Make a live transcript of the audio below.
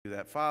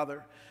that.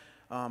 Father,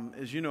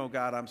 as you know,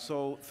 God, I'm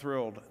so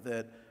thrilled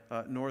that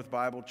North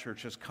Bible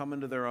Church has come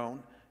into their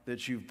own,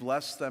 that you've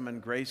blessed them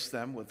and graced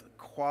them with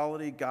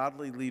quality,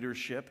 godly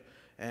leadership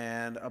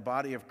and a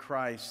body of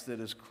Christ that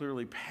is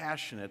clearly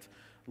passionate,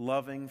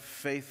 loving,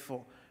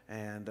 faithful,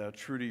 and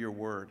true to your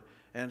word.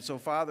 And so,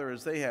 Father,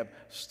 as they have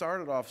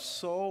started off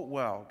so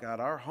well, God,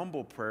 our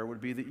humble prayer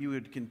would be that you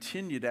would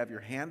continue to have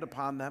your hand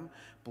upon them,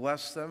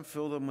 bless them,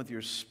 fill them with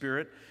your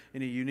Spirit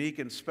in a unique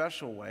and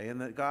special way, and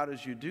that, God,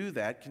 as you do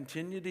that,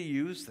 continue to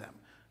use them.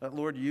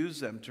 Lord, use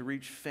them to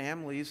reach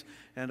families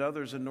and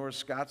others in North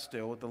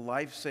Scottsdale with the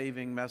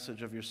life-saving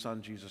message of your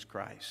Son, Jesus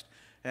Christ.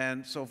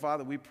 And so,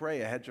 Father, we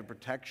pray a hedge of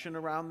protection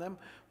around them.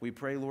 We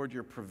pray, Lord,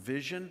 your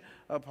provision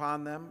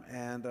upon them.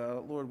 And,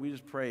 Lord, we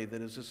just pray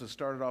that as this has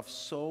started off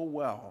so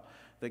well,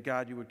 that,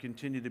 God, you would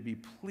continue to be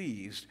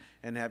pleased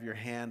and have your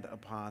hand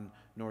upon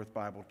North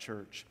Bible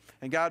Church.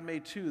 And, God, may,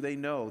 too, they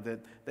know that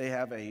they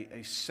have a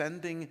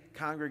sending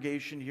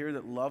congregation here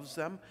that loves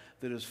them,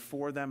 that is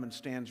for them and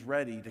stands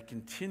ready to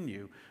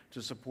continue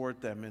to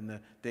support them in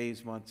the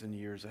days, months, and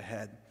years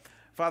ahead.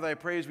 Father, I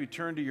pray as we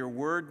turn to your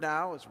word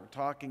now, as we're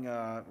talking,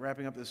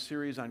 wrapping up this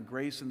series on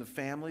grace in the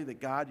family, that,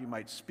 God, you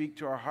might speak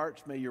to our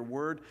hearts. May your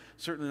word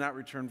certainly not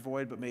return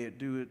void, but may it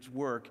do its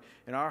work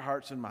in our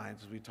hearts and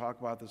minds as we talk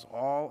about this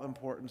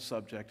all-important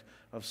subject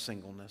of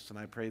singleness. And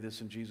I pray this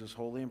in Jesus'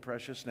 holy and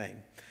precious name.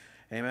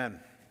 Amen.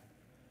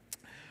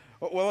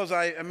 Well, as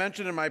I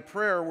mentioned in my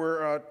prayer,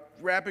 we're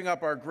wrapping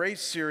up our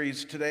grace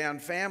series today on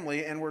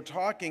family, and we're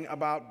talking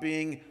about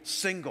being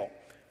single.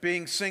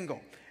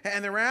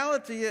 And the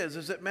reality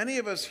is that many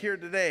of us here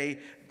today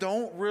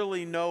don't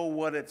really know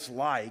what it's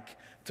like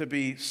to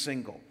be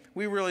single.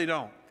 We really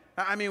don't.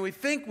 I mean, we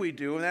think we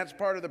do, and that's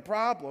part of the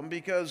problem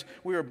because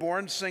we were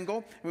born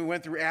single. We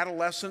went through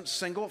adolescence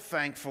single,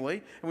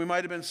 thankfully, and we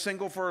might have been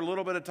single for a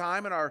little bit of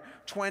time in our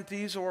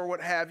 20s or what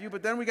have you,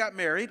 but then we got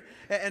married,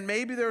 and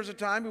maybe there was a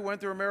time we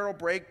went through a marital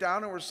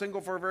breakdown and were single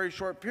for a very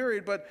short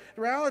period, but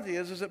the reality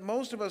is that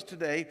most of us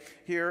today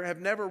here have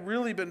never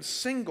really been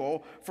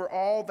single for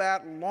all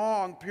that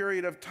long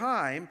period of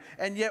time,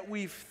 and yet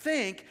we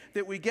think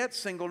that we get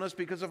singleness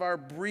because of our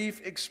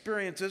brief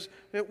experiences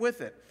with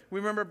it. We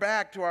remember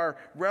back to our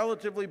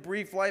relatively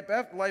brief life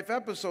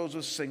episodes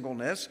of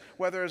singleness,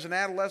 whether as an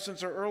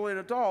adolescent or early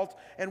adult,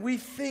 and we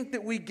think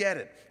that we get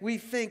it. We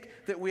think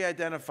that we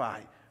identify.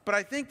 But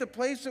I think the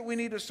place that we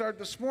need to start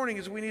this morning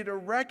is we need to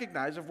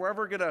recognize, if we're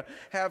ever going to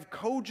have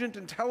cogent,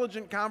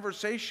 intelligent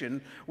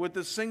conversation with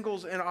the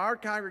singles in our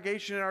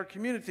congregation, in our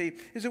community,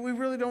 is that we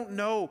really don't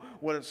know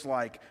what it's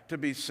like to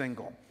be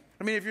single.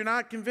 I mean, if you're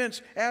not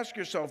convinced, ask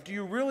yourself, do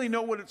you really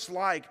know what it's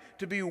like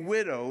to be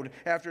widowed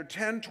after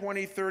 10,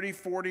 20, 30,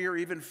 40, or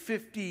even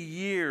 50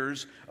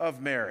 years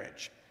of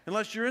marriage?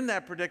 Unless you're in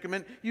that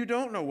predicament, you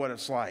don't know what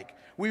it's like.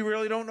 We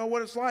really don't know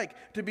what it's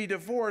like to be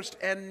divorced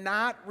and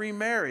not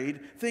remarried,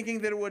 thinking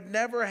that it would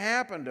never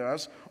happen to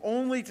us,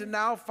 only to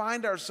now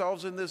find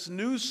ourselves in this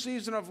new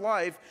season of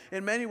life,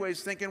 in many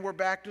ways thinking we're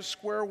back to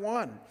square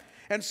one.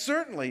 And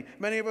certainly,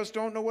 many of us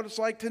don't know what it's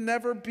like to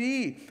never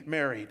be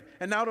married,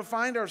 and now to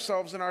find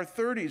ourselves in our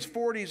 30s,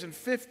 40s, and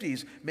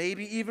 50s,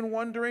 maybe even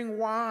wondering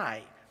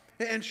why.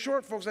 In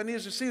short, folks, I need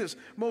us to see this.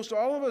 Most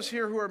all of us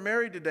here who are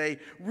married today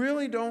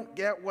really don't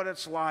get what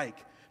it's like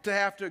to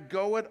have to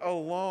go it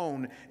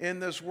alone in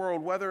this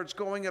world, whether it's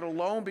going it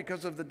alone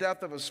because of the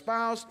death of a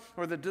spouse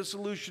or the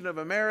dissolution of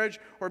a marriage,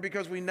 or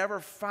because we never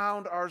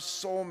found our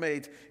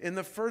soulmate in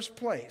the first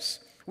place.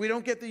 We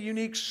don't get the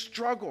unique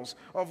struggles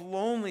of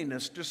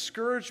loneliness,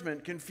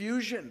 discouragement,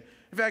 confusion.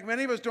 In fact,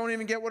 many of us don't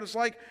even get what it's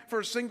like for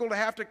a single to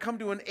have to come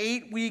to an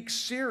 8-week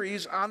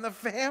series on the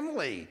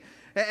family.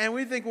 And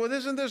we think, well,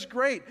 isn't this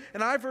great?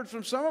 And I've heard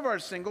from some of our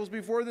singles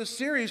before this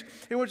series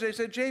in which they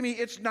said, Jamie,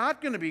 it's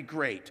not going to be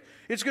great.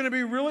 It's going to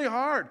be really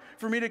hard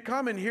for me to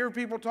come and hear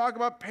people talk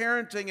about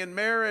parenting and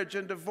marriage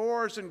and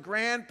divorce and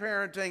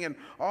grandparenting and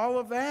all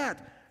of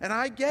that. And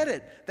I get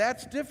it.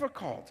 That's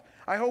difficult.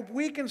 I hope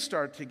we can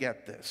start to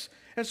get this.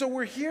 And so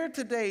we're here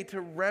today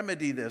to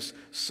remedy this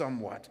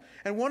somewhat.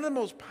 And one of the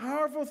most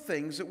powerful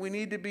things that we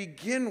need to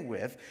begin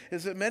with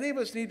is that many of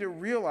us need to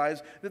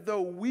realize that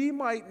though we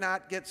might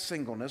not get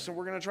singleness, and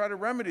we're going to try to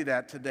remedy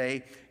that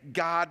today,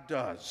 God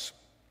does.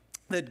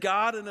 That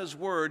God and His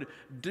Word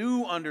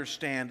do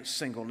understand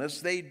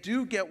singleness. They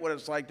do get what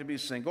it's like to be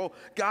single.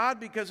 God,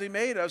 because He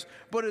made us,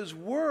 but His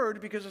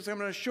Word, because as I'm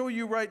going to show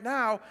you right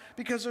now,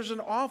 because there's an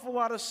awful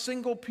lot of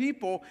single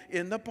people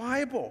in the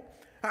Bible.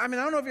 I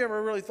mean, I don't know if you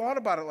ever really thought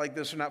about it like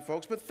this or not,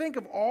 folks, but think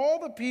of all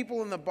the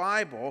people in the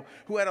Bible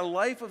who had a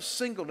life of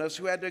singleness,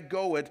 who had to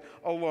go it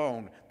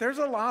alone. There's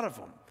a lot of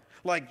them.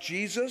 Like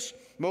Jesus,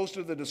 most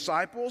of the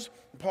disciples,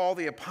 Paul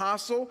the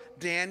Apostle,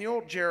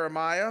 Daniel,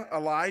 Jeremiah,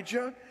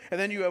 Elijah, and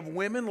then you have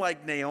women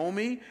like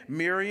Naomi,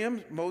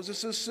 Miriam,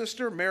 Moses'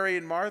 sister, Mary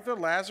and Martha,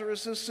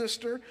 Lazarus'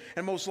 sister,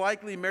 and most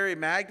likely Mary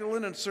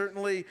Magdalene, and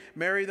certainly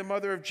Mary, the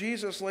mother of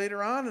Jesus,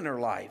 later on in her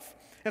life.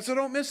 And so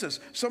don't miss this.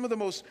 Some of the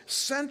most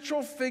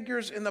central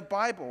figures in the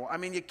Bible, I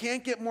mean, you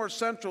can't get more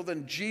central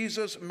than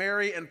Jesus,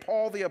 Mary, and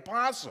Paul the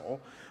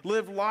Apostle,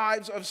 lived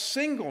lives of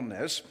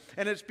singleness,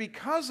 and it's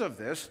because of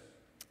this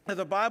that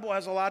the Bible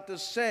has a lot to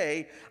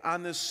say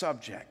on this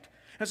subject.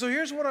 And so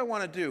here's what I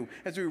want to do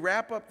as we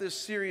wrap up this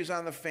series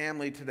on the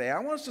family today. I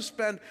want us to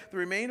spend the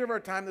remainder of our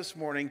time this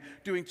morning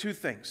doing two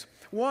things.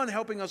 One,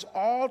 helping us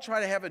all try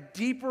to have a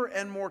deeper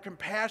and more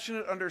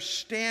compassionate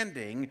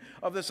understanding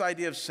of this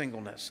idea of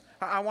singleness.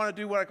 I want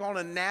to do what I call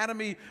an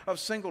anatomy of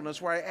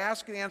singleness, where I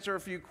ask and answer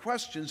a few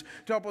questions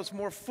to help us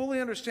more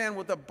fully understand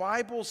what the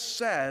Bible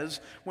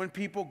says when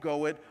people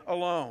go it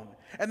alone.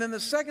 And then the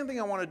second thing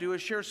I want to do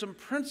is share some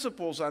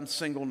principles on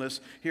singleness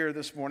here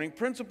this morning.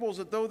 Principles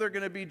that, though they're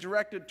going to be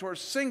directed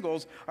towards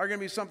singles, are going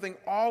to be something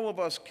all of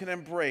us can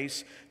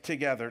embrace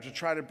together to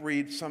try to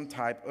breed some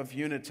type of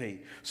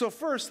unity. So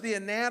first, the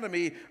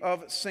anatomy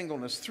of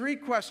singleness. 3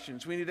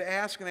 questions we need to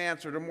ask and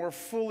answer to more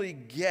fully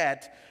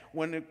get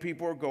when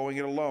people are going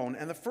it alone.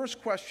 And the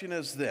first question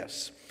is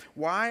this: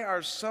 why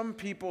are some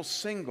people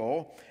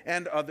single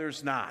and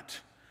others not?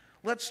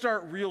 Let's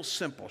start real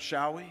simple,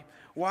 shall we?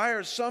 Why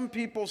are some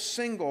people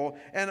single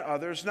and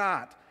others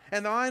not?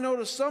 And now I know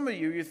to some of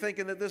you, you're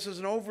thinking that this is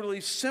an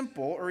overly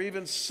simple or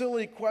even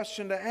silly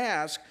question to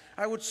ask.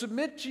 I would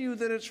submit to you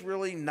that it's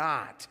really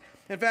not.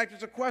 In fact,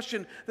 it's a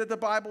question that the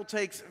Bible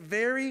takes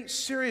very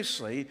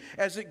seriously,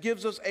 as it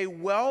gives us a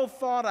well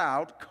thought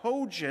out,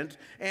 cogent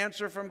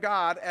answer from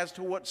God as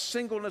to what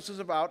singleness is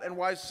about and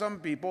why some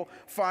people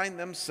find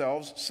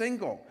themselves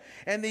single.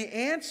 And the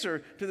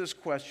answer to this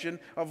question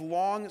of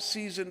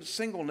long-seasoned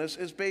singleness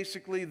is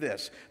basically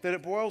this: that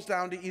it boils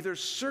down to either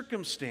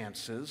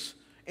circumstances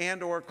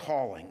and or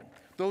calling.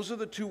 Those are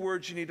the 2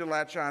 words you need to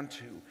latch on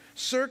to: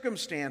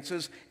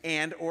 circumstances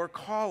and or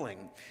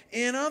calling.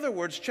 In other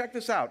words, check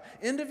this out.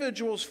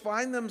 Individuals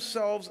find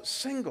themselves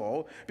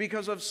single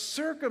because of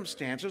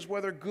circumstances,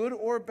 whether good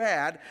or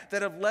bad,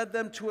 that have led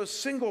them to a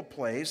single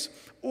place,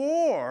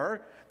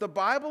 or the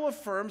Bible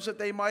affirms that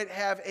they might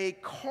have a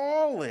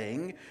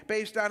calling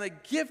based on a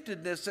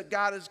giftedness that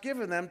God has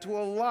given them to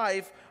a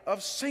life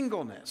of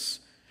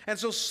singleness. And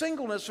so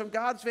singleness, from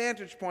God's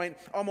vantage point,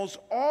 almost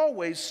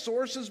always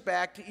sources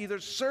back to either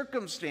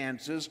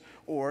circumstances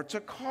or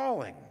to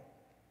calling.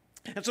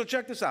 And so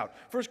check this out.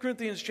 1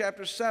 Corinthians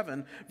chapter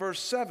 7, verse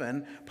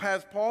 7,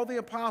 has Paul the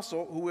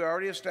Apostle, who we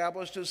already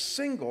established as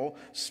single,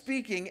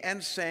 speaking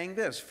and saying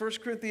this. 1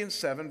 Corinthians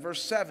 7,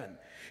 verse 7.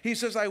 He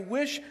says, "I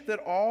wish that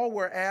all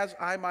were as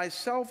I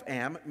myself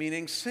am,"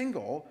 meaning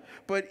single,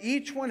 "but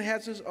each one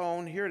has his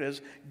own," here it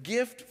is,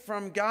 "gift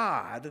from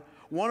God,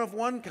 one of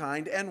one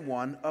kind and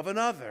one of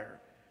another."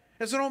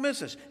 And so don't miss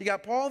this. You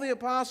got Paul the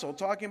Apostle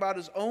talking about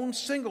his own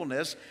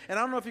singleness, and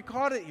I don't know if you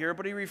caught it here,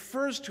 but he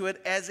refers to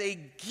it as a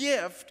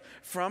gift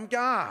from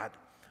God,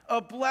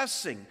 a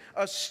blessing,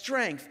 a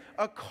strength,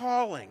 a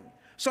calling,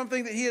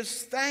 something that he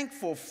is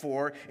thankful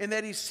for, in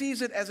that he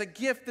sees it as a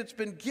gift that's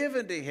been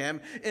given to him,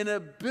 an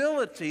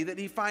ability that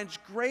he finds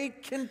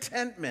great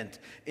contentment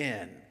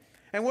in.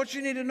 And what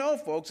you need to know,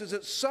 folks, is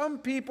that some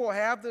people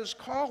have this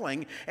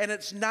calling, and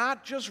it's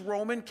not just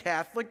Roman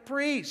Catholic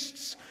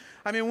priests.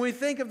 I mean, when we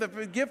think of the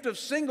gift of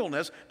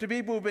singleness to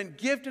people who've been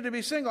gifted to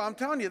be single, I'm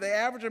telling you, the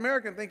average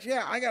American thinks,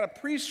 yeah, I got a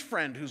priest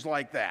friend who's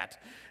like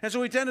that. And so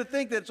we tend to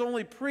think that it's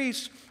only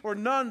priests or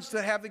nuns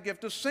that have the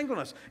gift of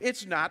singleness.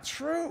 It's not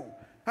true.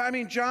 I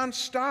mean, John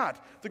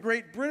Stott, the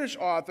great British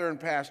author and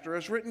pastor,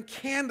 has written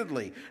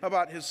candidly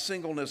about his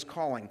singleness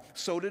calling.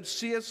 So did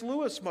C.S.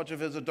 Lewis much of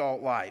his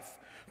adult life.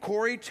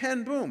 Corrie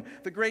ten Boom,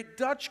 the great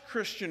Dutch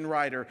Christian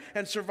writer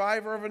and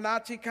survivor of a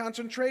Nazi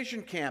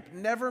concentration camp,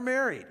 never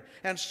married,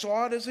 and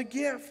saw it as a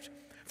gift.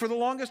 For the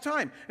longest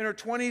time, in her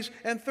 20s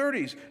and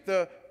 30s,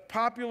 the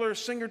popular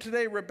singer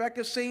today,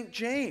 Rebecca St.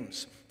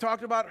 James,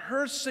 talked about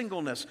her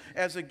singleness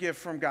as a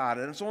gift from God.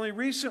 And it's only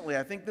recently,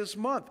 I think this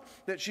month,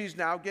 that she's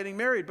now getting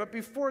married. But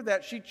before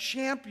that, she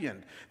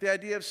championed the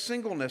idea of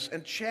singleness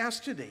and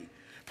chastity.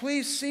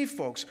 Please see,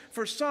 folks,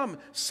 for some,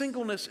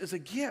 singleness is a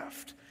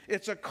gift.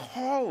 It's a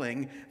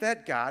calling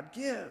that God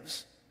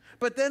gives.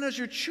 But then as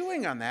you're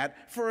chewing on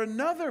that, for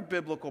another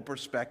biblical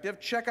perspective,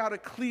 check out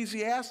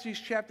Ecclesiastes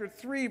chapter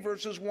 3,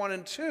 verses 1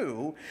 and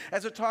 2,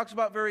 as it talks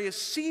about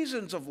various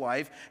seasons of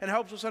life and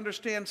helps us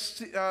understand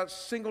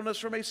singleness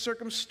from a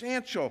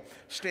circumstantial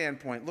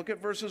standpoint. Look at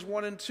verses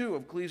 1 and 2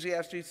 of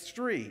Ecclesiastes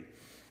 3.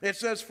 It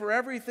says, "For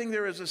everything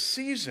there is a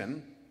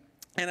season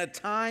and a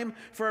time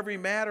for every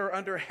matter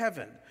under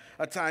heaven,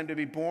 a time to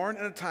be born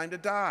and a time to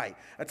die,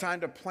 a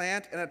time to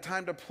plant and a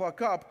time to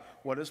pluck up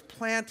what is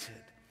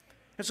planted."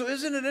 And so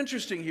isn't it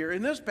interesting here,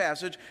 in this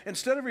passage,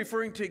 instead of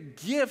referring to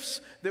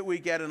gifts that we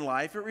get in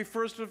life, it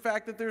refers to the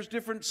fact that there's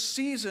different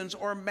seasons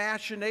or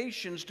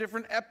machinations,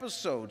 different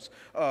episodes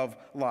of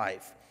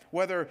life.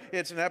 Whether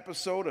it's an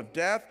episode of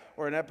death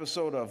or an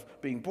episode of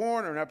being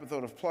born or an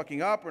episode of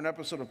plucking up or an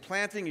episode of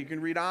planting, you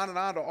can read on and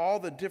on to all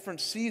the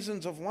different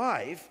seasons of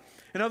life.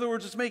 In other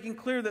words, it's making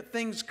clear that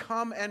things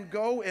come and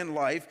go in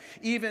life.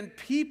 Even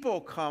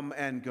people come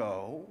and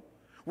go,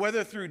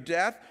 whether through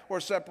death or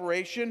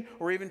separation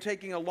or even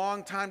taking a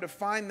long time to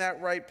find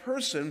that right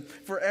person.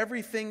 For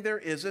everything there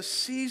is a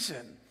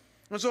season.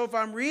 And so if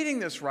I'm reading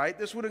this right,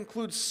 this would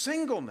include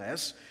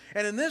singleness.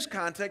 And in this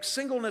context,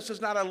 singleness is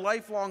not a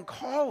lifelong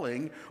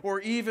calling or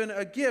even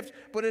a gift,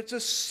 but it's a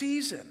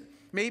season.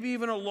 Maybe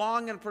even a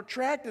long and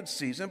protracted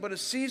season, but a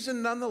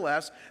season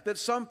nonetheless that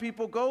some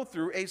people go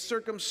through, a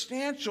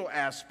circumstantial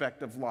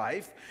aspect of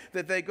life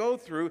that they go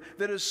through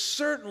that is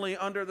certainly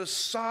under the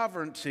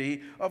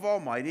sovereignty of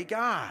Almighty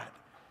God.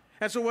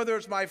 And so whether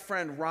it's my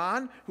friend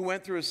Ron, who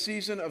went through a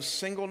season of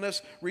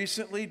singleness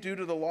recently due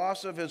to the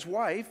loss of his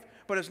wife,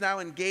 but is now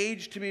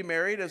engaged to be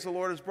married as the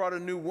Lord has brought a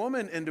new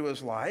woman into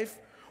his life,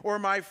 or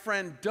my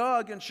friend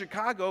Doug in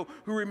Chicago,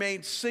 who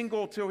remained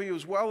single till he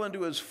was well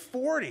into his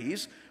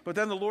 40s, but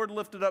then the Lord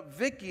lifted up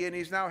Vicky and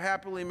he's now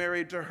happily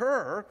married to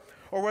her.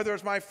 Or whether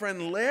it's my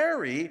friend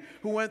Larry,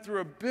 who went through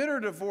a bitter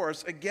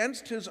divorce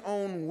against his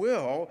own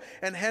will,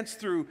 and hence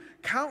through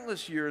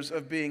countless years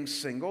of being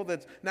single,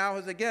 that now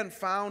has again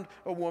found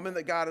a woman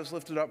that God has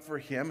lifted up for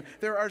him.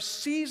 There are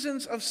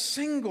seasons of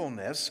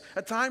singleness,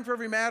 a time for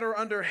every matter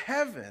under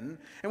heaven,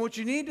 and what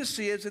you need to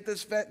see is that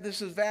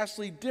this is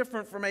vastly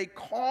different from a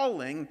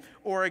calling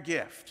or a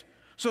gift.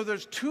 So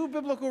there's two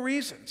biblical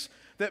reasons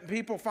that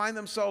people find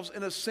themselves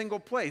in a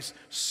single place: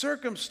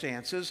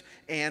 circumstances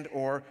and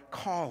or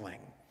calling.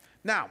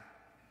 Now,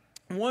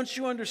 once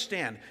you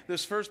understand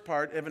this first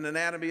part of an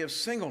anatomy of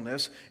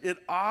singleness, it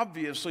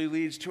obviously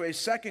leads to a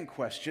second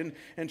question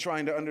in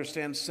trying to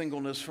understand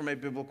singleness from a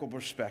biblical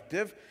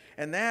perspective,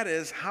 and that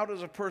is, how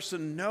does a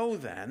person know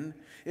then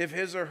if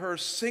his or her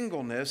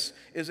singleness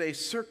is a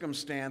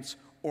circumstance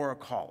or a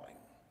calling?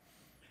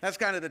 That's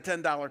kind of the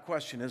 $10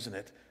 question, isn't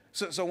it?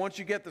 So once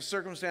you get the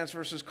circumstance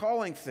versus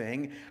calling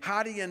thing,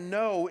 how do you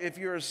know if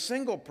you're a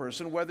single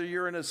person, whether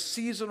you're in a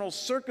seasonal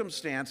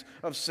circumstance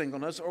of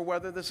singleness or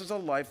whether this is a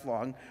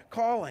lifelong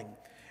calling?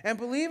 And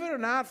believe it or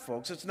not,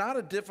 folks, it's not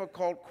a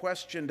difficult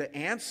question to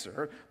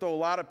answer, though a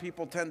lot of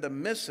people tend to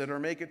miss it or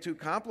make it too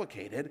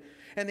complicated.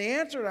 And the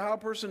answer to how a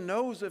person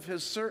knows if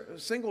his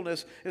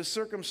singleness is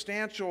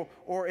circumstantial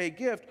or a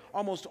gift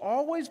almost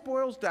always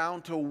boils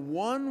down to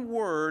one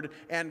word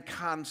and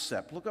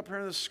concept. Look up here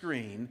on the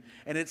screen,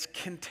 and it's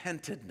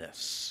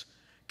contentedness.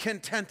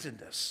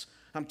 Contentedness.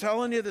 I'm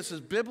telling you, this is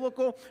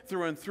biblical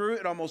through and through.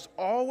 It almost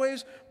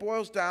always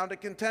boils down to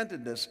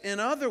contentedness. In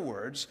other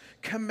words,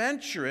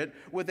 commensurate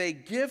with a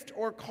gift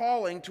or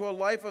calling to a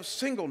life of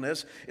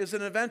singleness is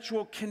an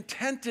eventual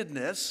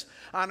contentedness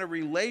on a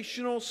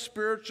relational,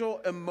 spiritual,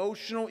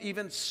 emotional,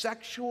 even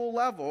sexual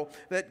level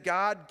that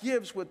God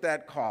gives with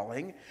that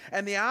calling.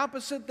 And the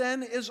opposite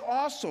then is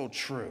also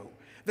true.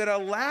 That a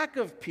lack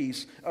of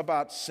peace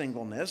about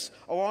singleness,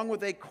 along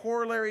with a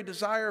corollary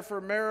desire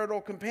for marital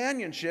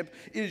companionship,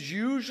 is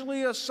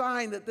usually a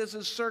sign that this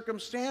is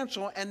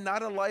circumstantial and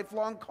not a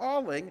lifelong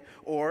calling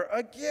or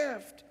a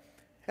gift.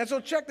 And so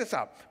check this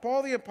out.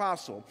 Paul the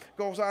Apostle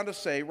goes on to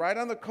say, right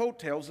on the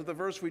coattails of the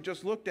verse we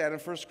just looked at in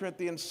 1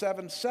 Corinthians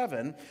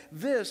 7:7,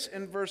 this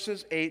in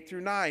verses 8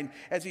 through 9,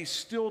 as he's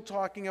still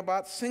talking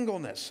about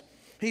singleness.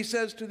 He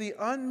says, "To the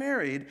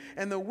unmarried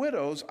and the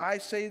widows, I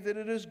say that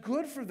it is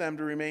good for them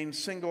to remain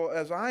single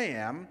as I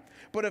am.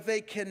 But if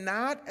they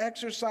cannot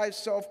exercise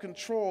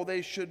self-control,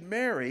 they should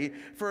marry,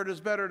 for it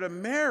is better to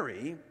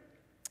marry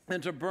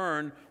than to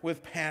burn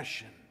with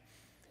passion."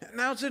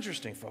 Now, it's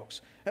interesting,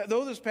 folks.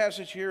 Though this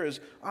passage here is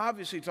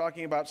obviously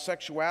talking about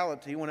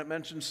sexuality when it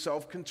mentions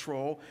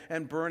self-control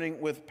and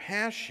burning with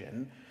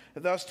passion,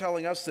 thus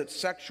telling us that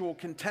sexual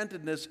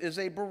contentedness is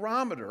a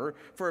barometer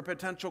for a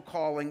potential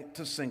calling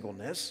to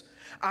singleness,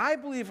 I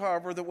believe,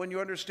 however, that when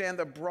you understand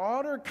the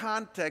broader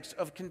context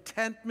of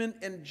contentment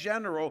in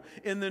general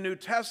in the New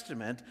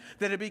Testament,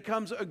 that it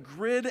becomes a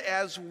grid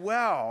as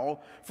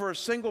well for a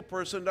single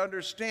person to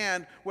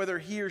understand whether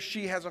he or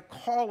she has a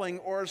calling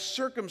or a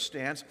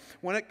circumstance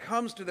when it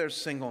comes to their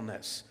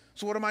singleness.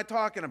 So what am I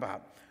talking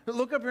about?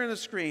 Look up here on the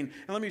screen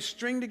and let me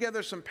string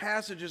together some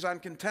passages on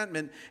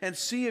contentment and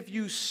see if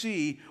you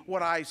see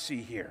what I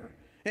see here.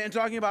 And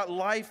talking about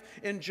life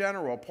in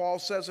general, Paul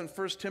says in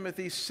 1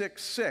 Timothy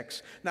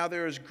 6:6, "Now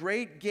there is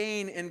great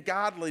gain in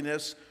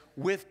godliness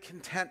with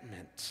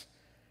contentment."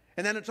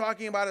 And then in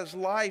talking about his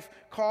life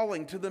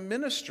calling to the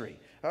ministry,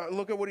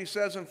 look at what he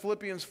says in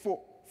Philippians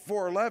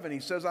 4:11. He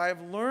says, "I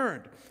have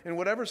learned in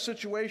whatever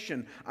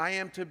situation I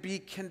am to be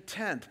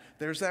content."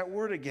 There's that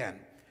word again.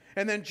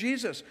 And then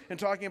Jesus, in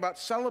talking about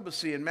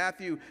celibacy in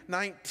Matthew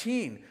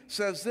 19,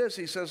 says this.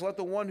 He says, "Let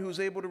the one who's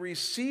able to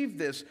receive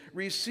this,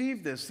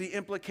 receive this." The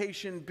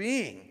implication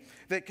being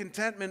that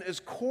contentment is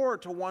core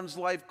to one's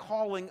life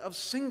calling of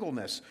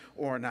singleness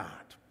or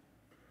not.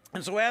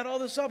 And so add all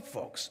this up,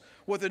 folks.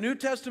 What the New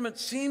Testament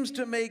seems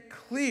to make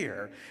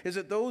clear is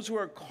that those who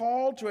are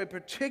called to a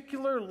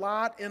particular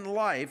lot in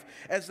life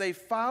as they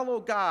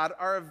follow God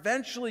are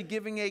eventually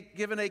given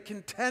a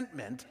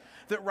contentment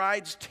that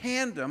rides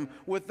tandem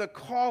with the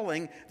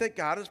calling that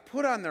God has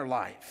put on their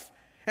life.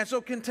 And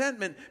so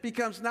contentment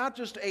becomes not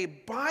just a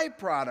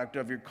byproduct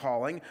of your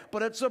calling,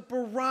 but it's a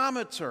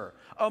barometer,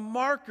 a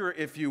marker,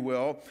 if you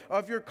will,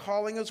 of your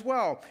calling as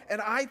well. And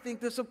I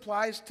think this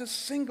applies to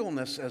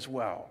singleness as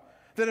well.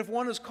 That if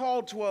one is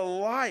called to a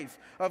life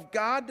of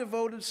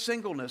God-devoted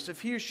singleness,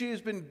 if he or she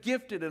has been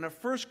gifted in a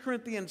 1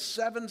 Corinthians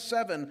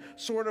 7:7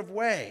 sort of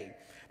way,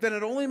 then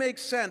it only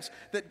makes sense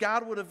that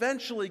God would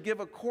eventually give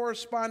a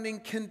corresponding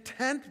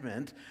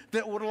contentment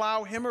that would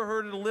allow him or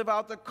her to live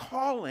out the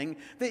calling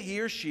that he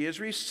or she has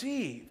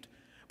received.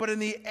 But in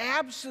the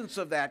absence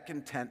of that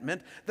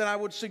contentment, then I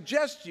would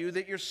suggest to you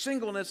that your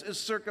singleness is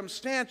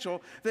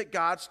circumstantial, that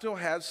God still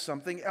has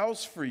something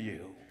else for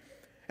you.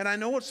 And I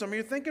know what some of you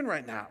are thinking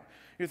right now.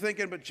 You're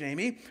thinking, but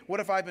Jamie, what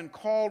if I've been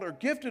called or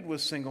gifted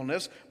with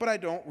singleness, but I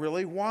don't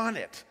really want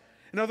it?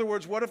 In other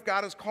words, what if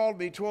God has called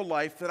me to a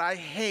life that I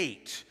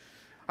hate?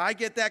 I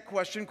get that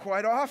question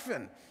quite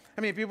often.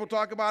 I mean, people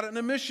talk about it in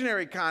a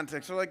missionary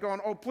context. They're like going,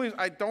 oh, please,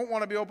 I don't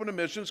want to be open to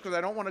missions because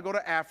I don't want to go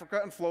to Africa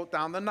and float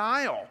down the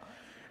Nile.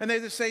 And they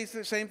just say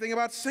the same thing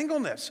about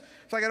singleness.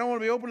 It's like I don't want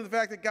to be open to the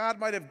fact that God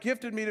might have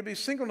gifted me to be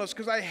singleness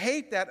because I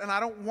hate that and I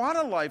don't want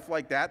a life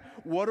like that.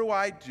 What do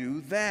I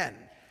do then?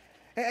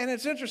 And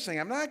it's interesting.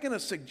 I'm not going to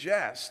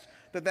suggest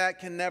that that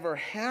can never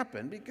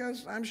happen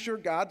because I'm sure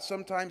God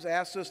sometimes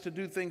asks us to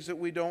do things that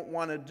we don't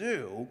want to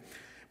do.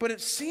 But it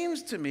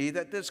seems to me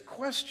that this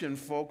question,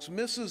 folks,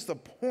 misses the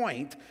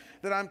point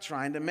that I'm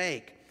trying to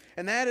make.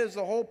 And that is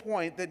the whole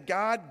point that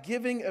God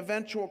giving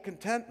eventual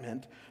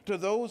contentment to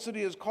those that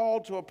he has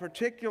called to a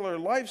particular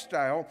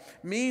lifestyle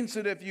means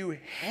that if you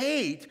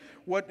hate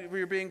what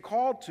you're being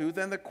called to,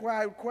 then the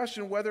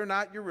question whether or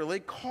not you're really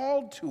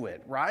called to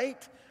it,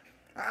 right?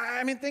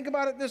 I mean, think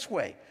about it this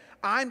way.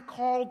 I'm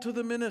called to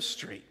the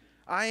ministry.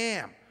 I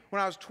am.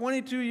 When I was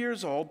 22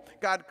 years old,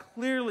 God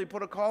clearly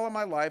put a call on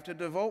my life to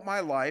devote my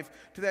life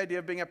to the idea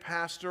of being a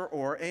pastor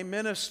or a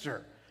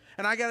minister.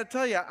 And I got to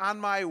tell you, on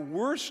my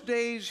worst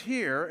days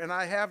here, and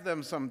I have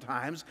them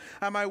sometimes,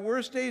 on my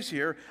worst days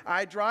here,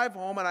 I drive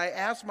home and I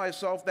ask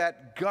myself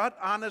that gut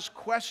honest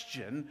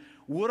question,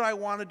 would I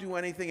want to do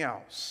anything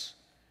else?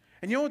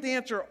 And you know what the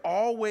answer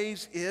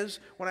always is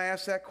when I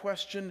ask that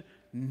question?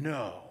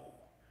 No.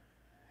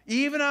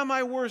 Even on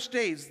my worst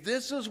days,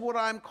 this is what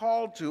I'm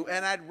called to,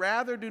 and I'd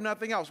rather do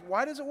nothing else.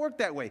 Why does it work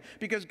that way?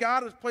 Because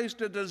God has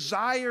placed a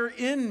desire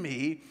in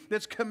me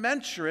that's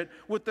commensurate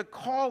with the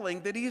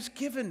calling that he has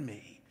given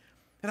me.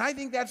 And I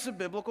think that's a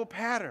biblical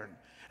pattern.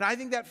 And I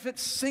think that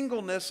fits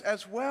singleness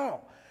as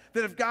well.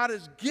 That if God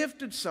has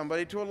gifted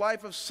somebody to a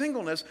life of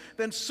singleness,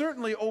 then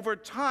certainly over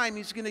time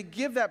he's going to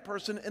give that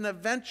person an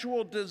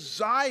eventual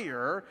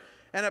desire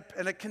and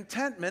a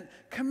contentment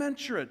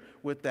commensurate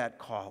with that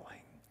calling.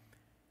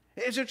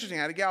 It's interesting.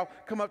 I had a gal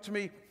come up to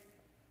me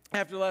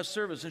after the last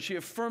service, and she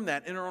affirmed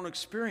that in her own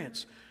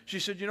experience. She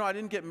said, you know, I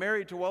didn't get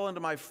married till well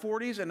into my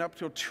 40s, and up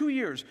till 2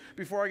 years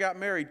before I got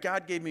married,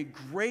 God gave me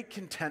great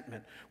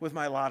contentment with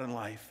my lot in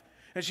life.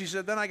 And she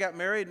said, then I got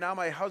married, now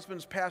my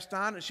husband's passed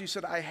on, and she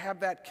said, I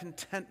have that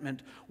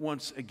contentment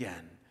once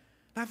again.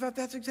 And I thought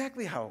that's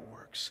exactly how it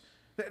works.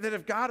 That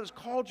if God has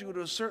called you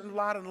to a certain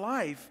lot in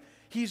life,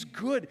 he's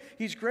good.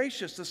 He's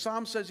gracious. The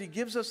Psalm says he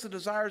gives us the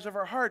desires of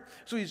our heart.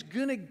 So he's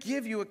going to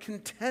give you a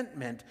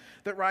contentment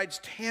that rides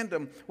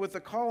tandem with the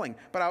calling.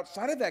 But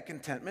outside of that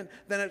contentment,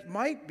 then it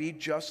might be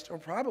just or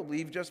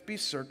probably just be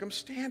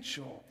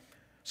circumstantial.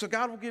 So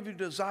God will give you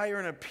desire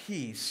and a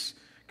peace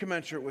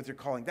commensurate with your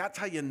calling. That's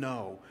how you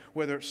know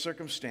whether it's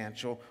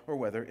circumstantial or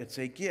whether it's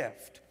a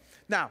gift.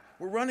 Now,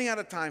 we're running out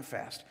of time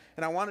fast,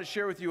 and I want to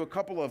share with you a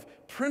couple of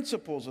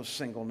principles of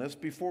singleness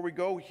before we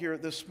go here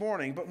this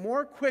morning. But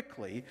more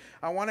quickly,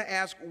 I want to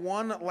ask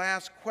one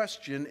last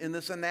question in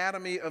this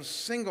anatomy of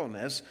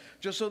singleness,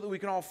 just so that we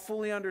can all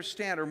fully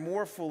understand, or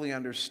more fully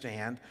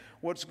understand,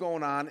 what's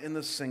going on in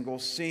the single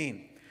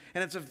scene.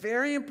 And it's a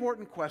very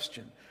important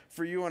question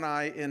for you and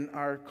I in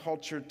our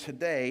culture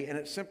today, and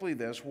it's simply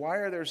this: why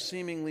are there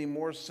seemingly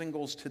more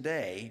singles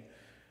today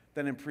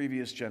than in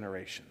previous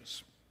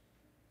generations?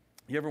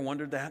 You ever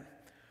wondered that?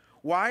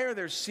 Why are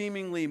there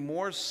seemingly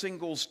more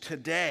singles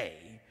today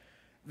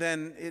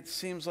than it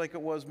seems like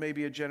it was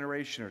maybe a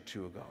generation or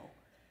two ago?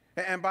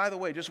 And by the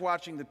way, just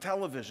watching the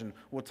television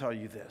will tell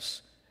you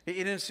this. You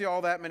didn't see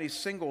all that many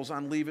singles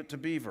on Leave It to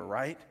Beaver,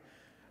 right?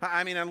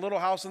 I mean, on Little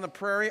House on the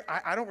Prairie,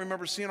 I don't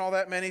remember seeing all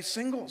that many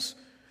singles.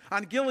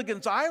 On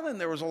Gilligan's Island,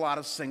 there was a lot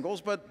of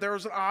singles, but there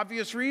was an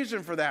obvious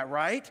reason for that,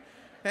 right?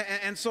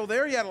 And so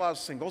there you had a lot of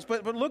singles.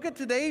 But look at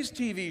today's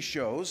TV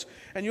shows,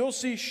 and you'll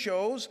see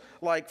shows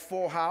like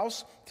Full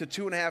House, to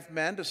 2.5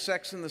 Men, to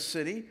Sex and the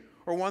City,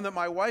 or one that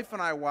my wife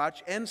and I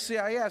watch,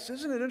 NCIS.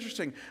 Isn't it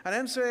interesting? On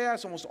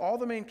NCIS, almost all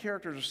the main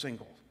characters are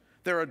single.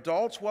 They're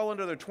adults well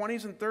into their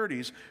 20s and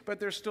 30s, but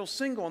they're still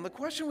single. And the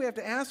question we have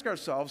to ask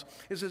ourselves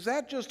is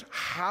that just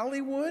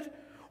Hollywood?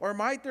 Or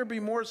might there be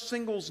more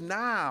singles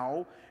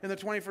now in the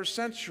 21st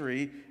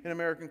century in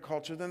American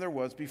culture than there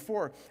was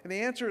before? And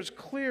the answer is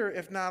clear,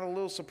 if not a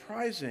little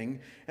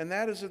surprising, and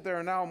that is that there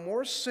are now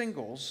more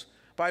singles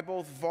by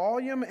both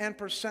volume and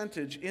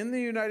percentage in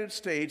the United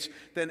States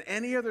than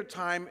any other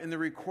time in the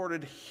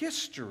recorded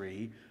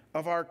history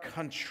of our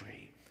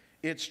country.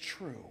 It's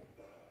true.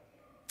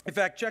 In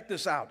fact, check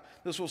this out.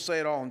 This will say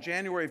it all. In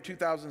January of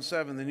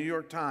 2007, the New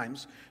York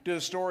Times did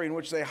a story in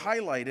which they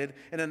highlighted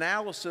an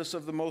analysis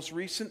of the most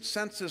recent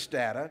census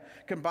data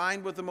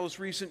combined with the most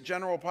recent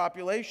general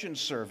population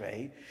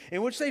survey,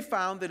 in which they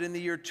found that in the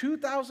year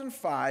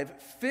 2005,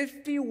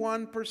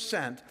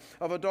 51%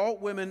 of adult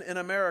women in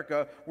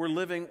America were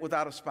living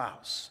without a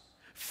spouse.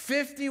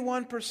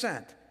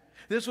 51%.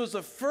 This was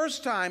the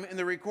first time in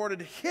the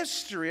recorded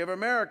history of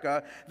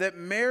America that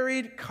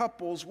married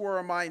couples were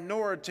a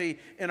minority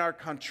in our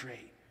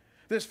country.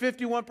 This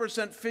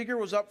 51% figure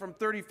was up from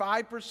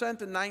 35%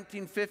 in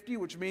 1950,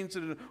 which means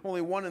that only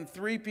 1 in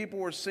 3 people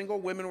were single,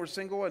 women were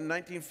single in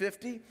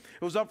 1950. It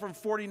was up from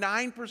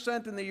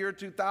 49% in the year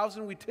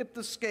 2000. We tipped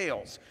the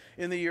scales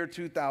in the year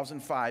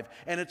 2005,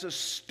 and it's a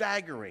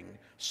staggering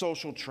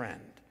social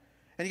trend.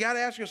 And you got to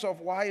ask yourself,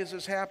 why is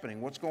this happening?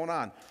 What's going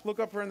on? Look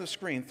up here on the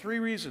screen. 3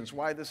 reasons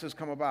why this has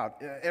come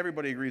about.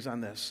 Everybody agrees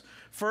on this.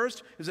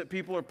 First is that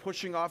people are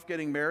pushing off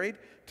getting married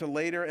to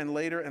later and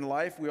later in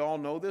life. We all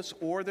know this.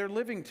 Or they're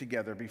living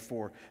together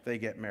before they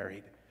get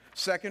married.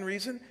 Second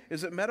reason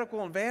is that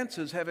medical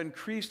advances have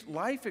increased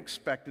life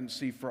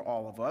expectancy for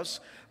all of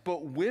us,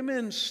 but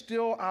women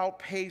still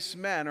outpace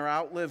men or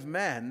outlive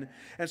men.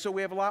 And so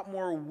we have a lot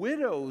more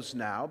widows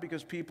now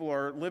because people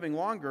are living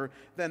longer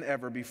than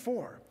ever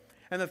before.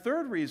 And the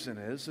third reason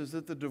is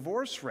that the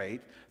divorce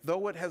rate,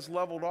 though it has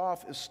leveled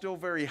off, is still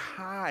very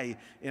high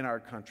in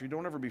our country.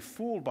 Don't ever be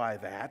fooled by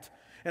that.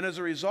 And as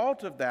a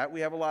result of that,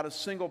 we have a lot of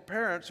single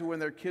parents who, when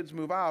their kids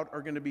move out,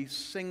 are going to be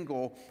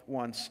single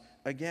once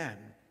again.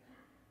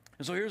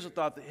 And so here's a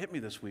thought that hit me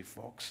this week,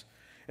 folks.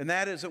 And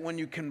that is that when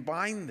you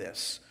combine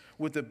this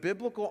with the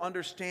biblical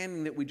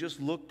understanding that we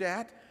just looked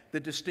at,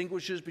 that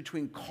distinguishes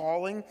between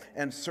calling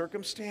and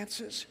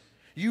circumstances,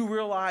 you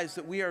realize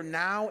that we are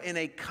now in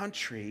a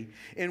country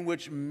in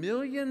which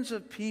millions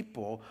of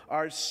people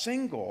are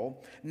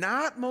single,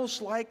 not most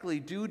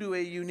likely due to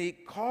a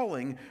unique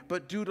calling,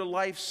 but due to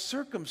life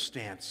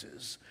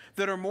circumstances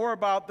that are more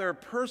about their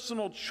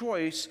personal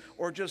choice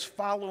or just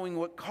following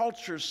what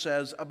culture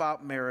says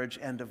about marriage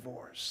and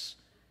divorce.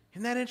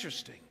 Isn't that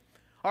interesting?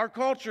 Our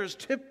culture has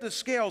tipped the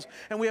scales,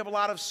 and we have a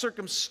lot of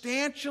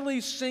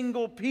circumstantially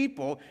single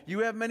people. You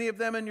have many of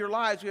them in your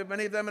lives. We have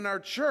many of them in our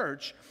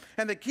church.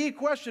 And the key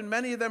question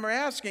many of them are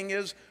asking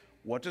is,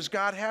 what does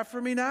God have for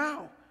me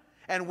now?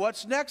 And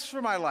what's next for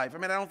my life? I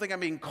mean, I don't think I'm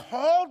being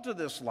called to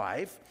this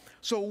life.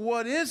 So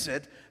what is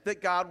it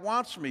that God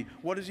wants from me?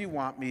 What does He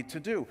want me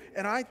to do?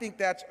 And I think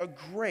that's a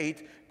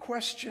great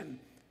question.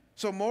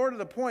 So more to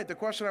the point, the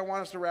question I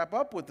want us to wrap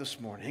up with this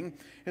morning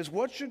is,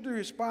 what should the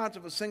response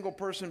of a single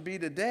person be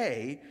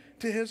today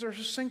to his or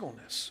her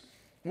singleness?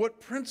 What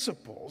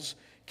principles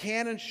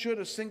can and should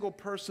a single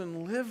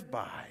person live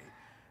by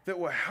that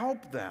will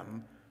help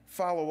them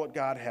follow what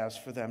God has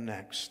for them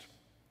next?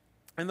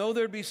 And though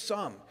there'd be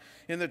some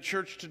in the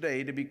church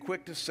today to be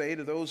quick to say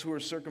to those who are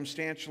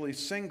circumstantially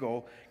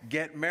single,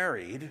 get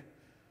married,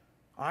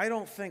 I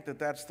don't think that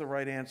that's the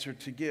right answer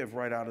to give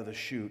right out of the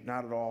chute,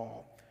 not at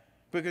all.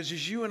 Because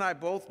as you and I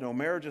both know,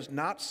 marriage is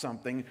not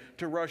something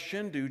to rush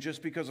into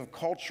just because of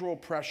cultural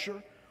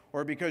pressure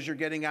or because you're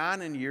getting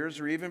on in years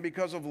or even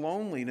because of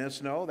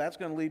loneliness. No, that's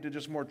going to lead to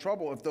just more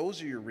trouble if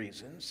those are your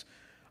reasons.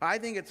 I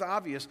think it's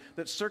obvious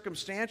that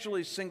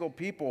circumstantially single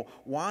people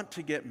want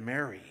to get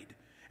married.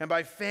 And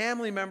by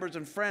family members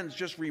and friends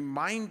just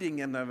reminding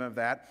them of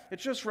that, it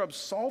just rubs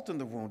salt in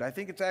the wound. I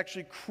think it's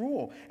actually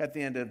cruel at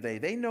the end of the day.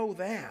 They know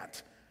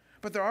that.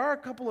 But there are a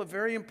couple of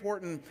very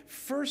important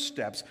first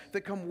steps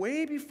that come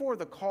way before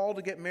the call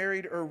to get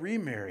married or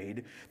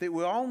remarried that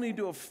we all need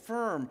to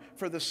affirm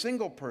for the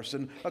single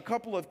person, a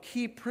couple of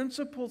key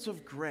principles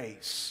of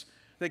grace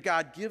that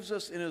God gives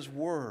us in His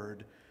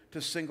Word to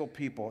single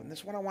people. And this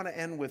is what I want to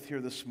end with here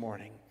this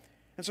morning.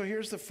 And so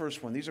here's the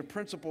first one. These are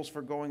principles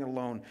for going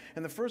alone.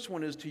 And the first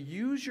one is to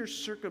use your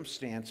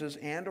circumstances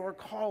and or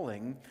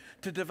calling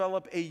to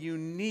develop a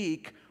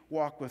unique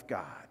walk with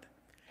God.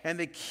 And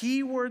the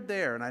key word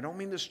there, and I don't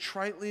mean this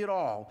tritely at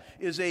all,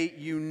 is a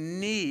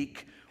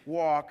unique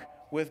walk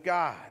with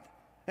God.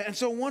 And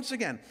so once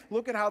again,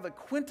 look at how the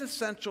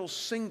quintessential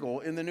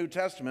single in the New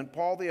Testament,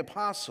 Paul the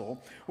Apostle,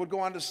 would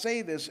go on to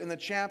say this in the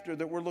chapter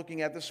that we're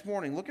looking at this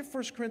morning. Look at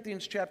 1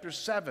 Corinthians chapter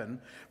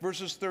 7,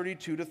 verses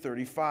 32 to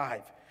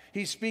 35.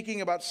 He's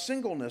speaking about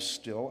singleness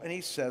still, and he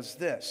says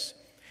this.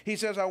 He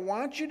says, I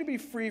want you to be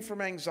free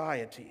from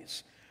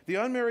anxieties. The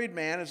unmarried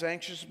man is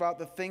anxious about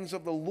the things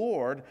of the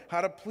Lord,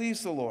 how to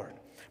please the Lord.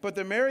 But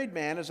the married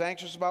man is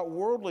anxious about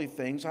worldly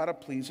things, how to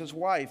please his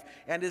wife,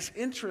 and his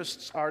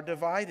interests are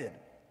divided.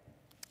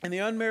 And the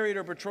unmarried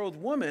or betrothed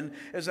woman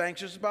is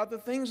anxious about the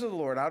things of the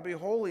Lord, how to be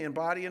holy in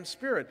body and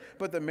spirit.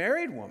 But the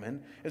married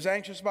woman is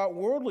anxious about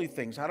worldly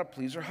things, how to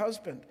please her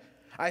husband.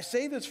 I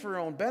say this for your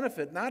own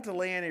benefit, not to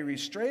lay any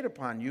restraint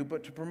upon you,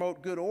 but to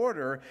promote good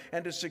order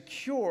and to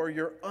secure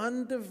your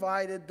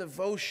undivided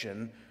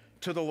devotion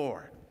to the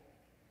Lord.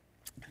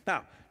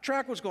 Now,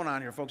 track what's going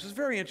on here, folks. It's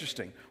very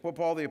interesting what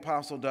Paul the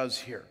Apostle does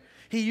here.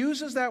 He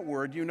uses that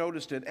word, you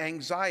noticed it,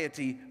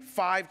 anxiety,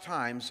 5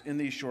 times in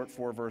these short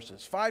 4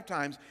 verses. 5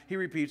 times he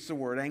repeats the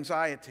word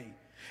anxiety.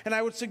 And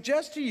I would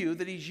suggest to you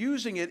that he's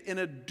using it in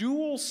a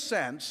dual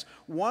sense,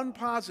 one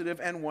positive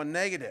and one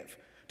negative.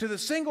 To the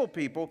single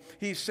people,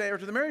 or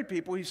to the married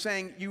people, he's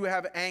saying you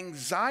have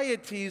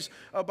anxieties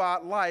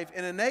about life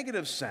in a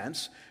negative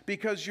sense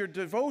because your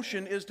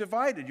devotion is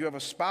divided. You have a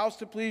spouse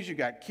to please, you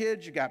got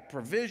kids, you got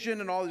provision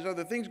and all these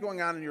other things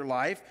going on in your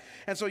life.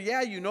 And so,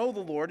 yeah, you know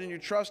the Lord and you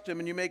trust him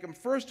and you make him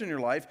first in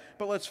your life,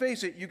 but let's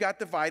face it, you got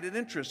divided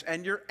interests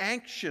and you're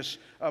anxious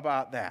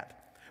about that.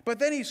 But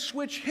then he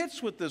switch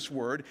hits with this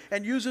word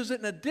and uses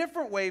it in a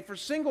different way for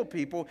single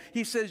people.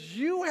 He says,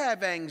 you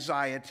have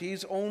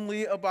anxieties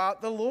only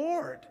about the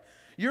Lord.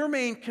 Your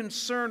main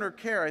concern or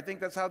care, I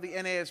think that's how the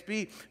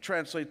NASB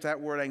translates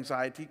that word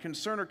anxiety,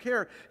 concern or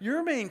care.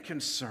 Your main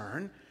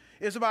concern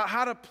is about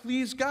how to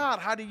please God,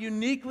 how to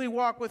uniquely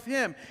walk with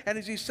him. And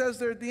as he says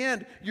there at the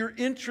end, your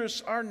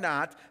interests are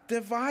not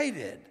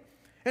divided.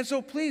 And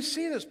so please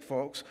see this,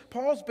 folks.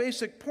 Paul's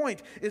basic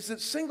point is that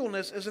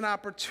singleness is an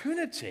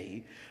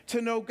opportunity to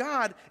know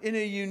God in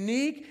a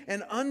unique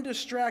and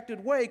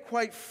undistracted way,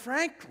 quite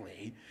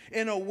frankly,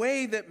 in a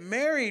way that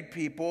married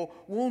people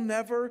will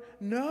never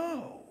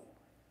know.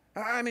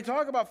 I mean,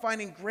 talk about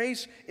finding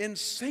grace in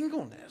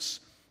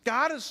singleness.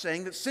 God is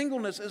saying that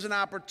singleness is an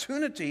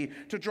opportunity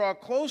to draw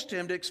close to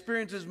him, to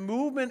experience his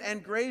movement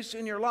and grace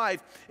in your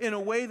life in a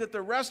way that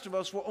the rest of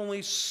us will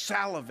only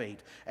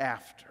salivate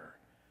after.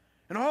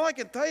 And all I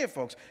can tell you,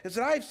 folks, is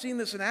that I've seen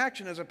this in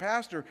action as a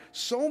pastor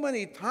so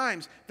many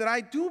times that I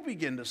do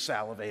begin to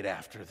salivate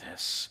after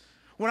this.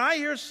 When I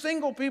hear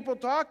single people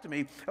talk to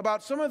me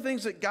about some of the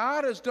things that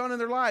God has done in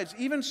their lives,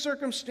 even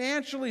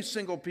circumstantially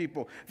single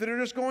people that are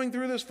just going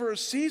through this for a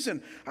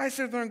season, I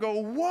sit there and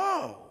go,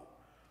 whoa,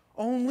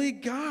 only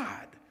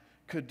God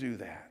could do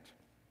that.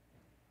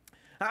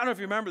 I don't know if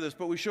you remember this,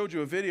 but we showed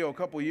you a video a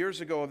couple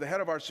years ago of the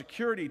head of our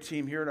security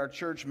team here at our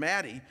church,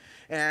 Maddie.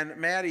 And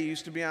Maddie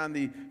used to be on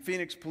the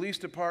Phoenix Police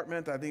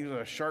Department. I think he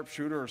was a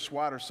sharpshooter or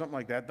SWAT or something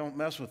like that. Don't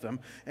mess with him.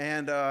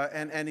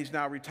 And he's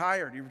now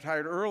retired. He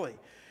retired early.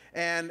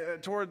 And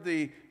toward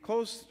the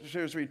close to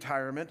his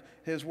retirement,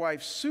 his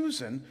wife,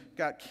 Susan,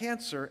 got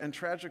cancer and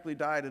tragically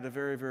died at a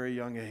very, very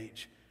young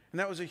age. And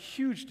that was a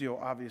huge deal,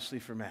 obviously,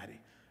 for Maddie.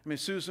 I mean,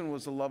 Susan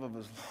was the love of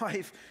his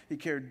life. He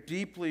cared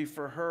deeply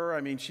for her. I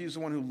mean, she's the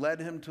one who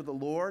led him to the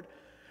Lord.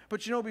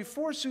 But you know,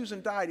 before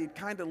Susan died, he'd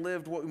kind of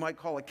lived what we might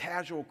call a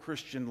casual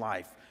Christian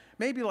life,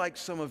 maybe like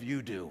some of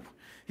you do.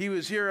 He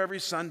was here every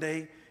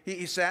Sunday.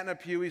 He sat in a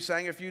pew. He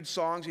sang a few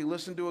songs. He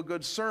listened to a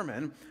good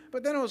sermon.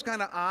 But then it was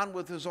kind of on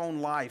with his own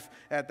life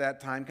at that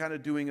time, kind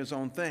of doing his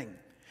own thing.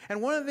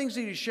 And one of the things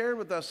that he shared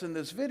with us in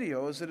this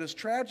video is that as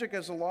tragic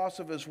as the loss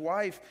of his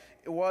wife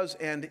was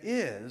and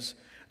is,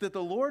 that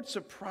the Lord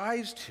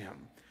surprised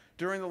him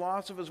during the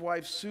loss of his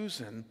wife,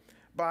 Susan,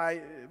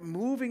 by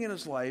moving in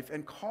his life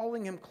and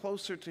calling him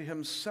closer to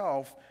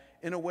himself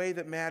in a way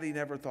that Maddie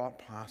never thought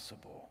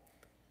possible.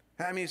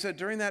 I mean, he said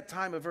during that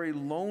time of very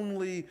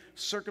lonely,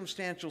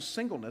 circumstantial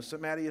singleness that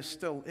Maddie is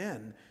still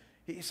in,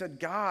 he said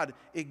God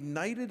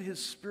ignited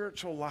his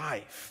spiritual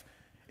life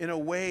in a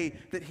way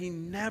that he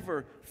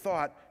never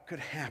thought could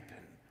happen.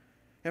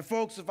 And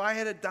folks, if I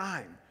had a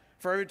dime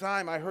for every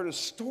time I heard a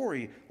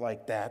story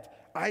like that,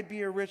 I'd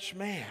be a rich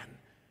man.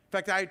 In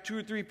fact, I had 2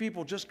 or 3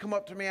 people just come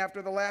up to me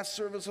after the last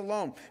service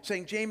alone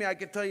saying, Jamie, I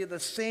could tell you the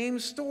same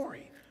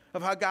story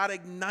of how God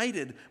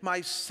ignited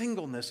my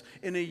singleness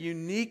in a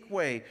unique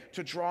way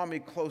to draw me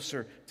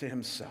closer to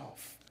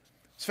himself.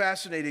 It's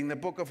fascinating, the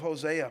book of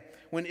Hosea,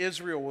 when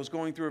Israel was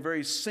going through a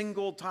very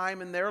single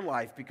time in their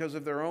life because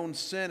of their own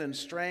sin and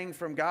straying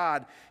from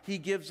God, he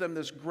gives them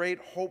this great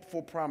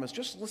hopeful promise.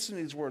 Just listen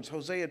to these words,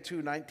 Hosea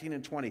 2, 19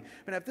 and 20.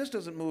 And if this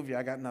doesn't move you,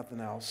 I got nothing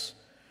else.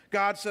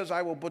 God says,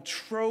 I will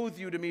betroth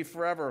you to me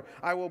forever.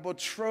 I will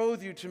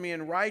betroth you to me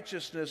in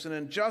righteousness and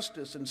in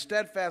justice and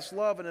steadfast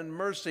love and in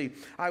mercy.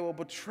 I will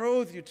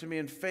betroth you to me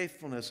in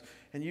faithfulness,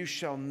 and you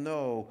shall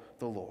know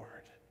the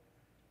Lord.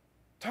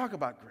 Talk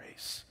about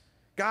grace.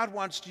 God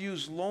wants to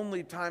use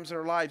lonely times in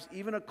our lives,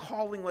 even a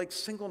calling like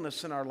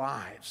singleness in our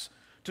lives,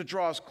 to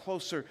draw us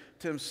closer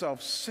to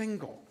himself.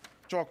 Single,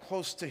 draw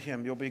close to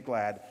him. You'll be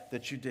glad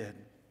that you did.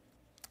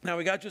 Now,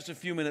 we got just a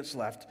few minutes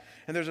left,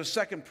 and there's a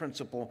second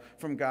principle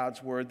from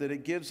God's word that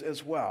it gives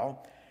as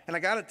well. And I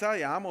got to tell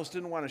you, I almost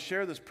didn't want to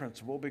share this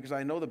principle because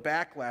I know the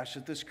backlash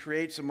that this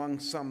creates among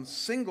some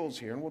singles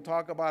here, and we'll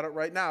talk about it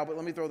right now, but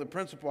let me throw the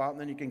principle out, and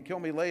then you can kill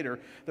me later.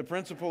 The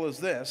principle is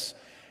this,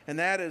 and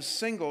that is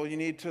single, you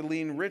need to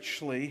lean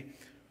richly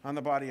on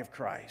the body of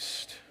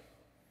Christ.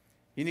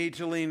 You need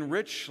to lean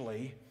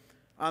richly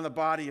on the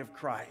body of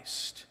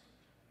Christ.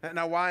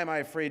 Now, why am I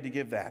afraid to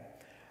give that?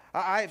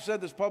 I have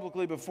said this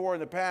publicly before in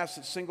the past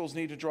that singles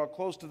need to draw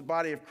close to the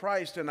body of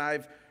Christ, and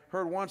I've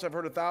heard once, I've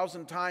heard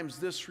 1,000 times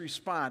this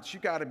response: you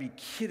got to be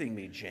kidding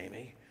me,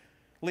 Jamie.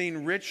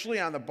 Lean richly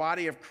on the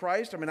body of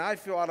Christ? I mean, I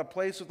feel out of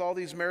place with all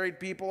these married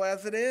people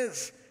as it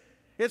is.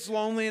 It's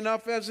lonely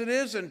enough as it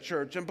is in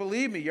church. And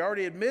believe me, you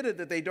already admitted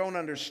that they don't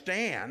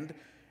understand,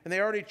 and they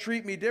already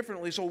treat me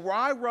differently. So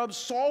why rub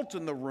salt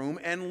in the room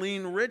and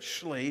lean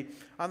richly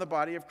on the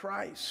body of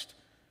Christ?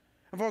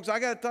 And folks, I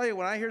got to tell you,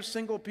 when I hear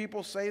single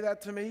people say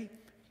that to me,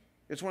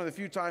 it's one of the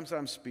few times that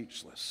I'm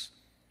speechless,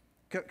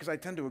 because I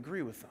tend to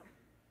agree with them.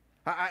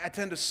 I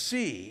tend to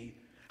see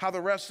how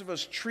the rest of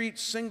us treat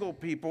single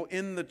people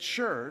in the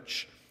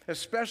church,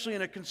 especially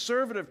in a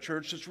conservative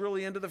church that's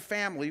really into the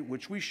family,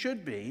 which we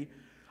should be.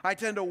 I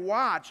tend to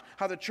watch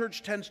how the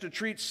church tends to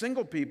treat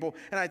single people,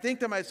 and I think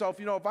to myself,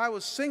 you know, if I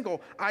was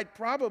single, I'd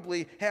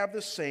probably have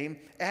the same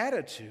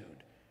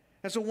attitude.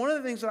 And so one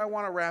of the things that I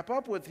want to wrap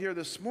up with here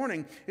this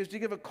morning is to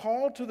give a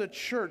call to the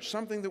church,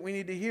 something that we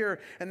need to hear,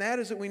 and that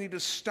is that we need to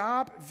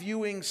stop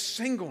viewing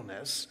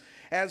singleness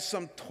as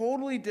some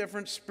totally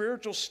different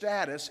spiritual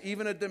status,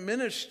 even a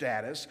diminished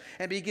status,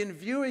 and begin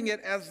viewing it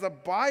as the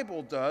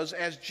Bible does,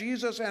 as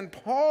Jesus and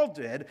Paul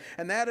did,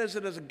 and that is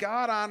it as a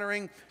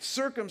God-honoring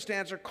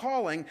circumstance or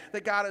calling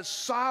that God has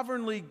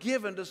sovereignly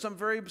given to some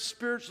very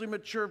spiritually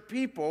mature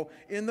people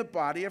in the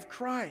body of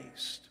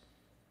Christ.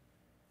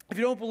 If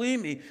you don't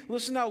believe me,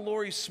 listen to how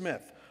Lori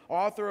Smith,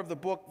 author of the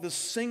book The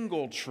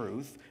Single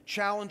Truth,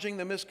 challenging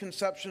the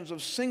misconceptions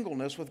of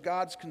singleness with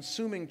God's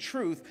consuming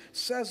truth,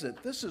 says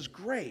it. This is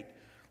great.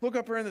 Look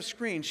up here on the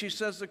screen. She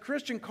says the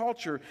Christian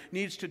culture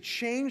needs to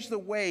change the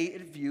way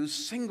it views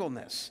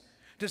singleness,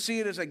 to see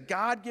it as a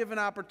God-given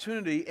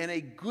opportunity and a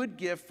good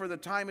gift for the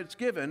time it's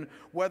given,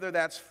 whether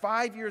that's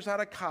 5 years out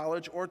of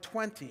college or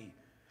 20.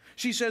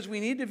 She says we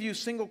need to view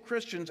single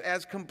Christians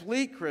as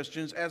complete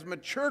Christians, as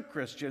mature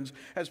Christians,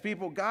 as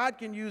people God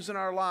can use in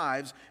our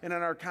lives and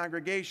in our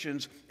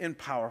congregations in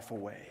powerful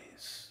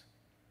ways.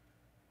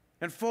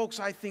 And folks,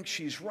 I think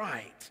she's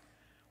right.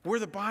 We're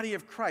the body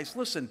of Christ.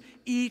 Listen,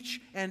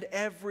 each and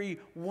every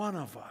one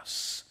of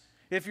us.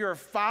 If you're a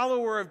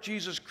follower of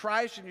Jesus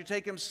Christ and you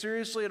take him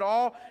seriously at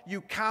all,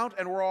 you count,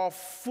 and we're all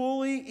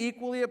fully,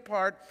 equally a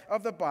part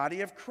of the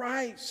body of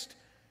Christ.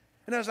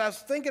 And as I was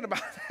thinking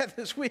about that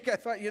this week, I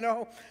thought, you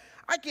know,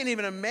 I can't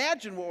even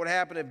imagine what would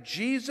happen if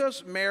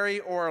Jesus, Mary,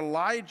 or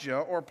Elijah,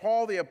 or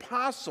Paul the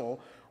Apostle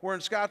were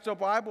in Scottsdale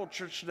Bible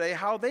Church today,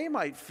 how they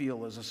might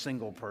feel as a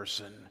single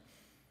person.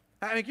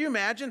 I mean, can you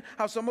imagine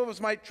how some of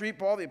us might treat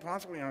Paul the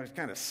Apostle? You know, he's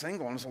kind of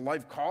single and it's a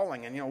life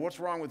calling, and, you know, what's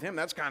wrong with him?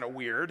 That's kind of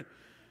weird.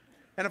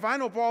 And if I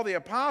know Paul the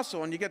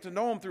Apostle and you get to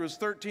know him through his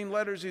 13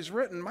 letters he's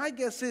written, my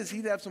guess is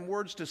he'd have some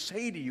words to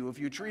say to you if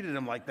you treated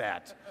him like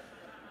that.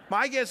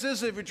 My guess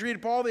is if you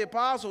treated Paul the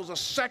Apostle as a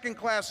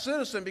second-class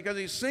citizen because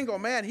he's single,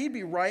 man, he'd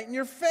be right in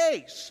your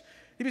face.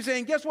 He'd be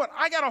saying, guess what?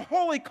 I got a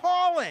holy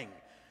calling.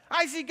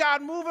 I see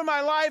God moving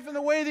my life in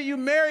the way that you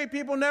married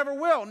people never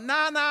will.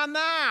 Nah, nah,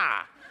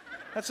 nah.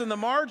 That's in the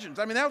margins.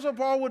 I mean, that's what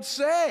Paul would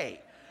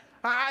say.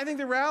 I think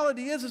the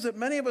reality is that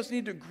many of us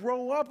need to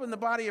grow up in the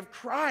body of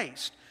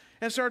Christ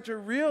and start to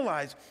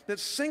realize that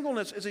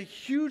singleness is a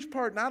huge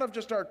part, not of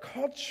just our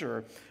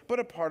culture, but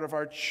a part of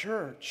our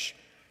church.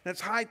 And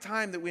it's high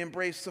time that we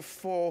embrace the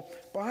full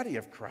body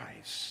of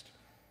Christ.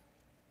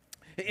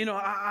 You know,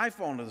 I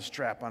fall into this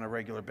trap on a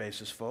regular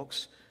basis,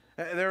 folks.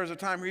 There was a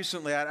time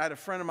recently, I had a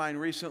friend of mine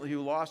recently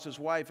who lost his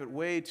wife at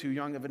way too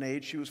young of an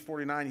age. She was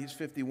 49, he's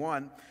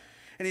 51.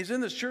 And he's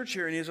in this church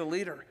here, and he's a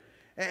leader.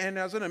 And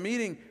I was in a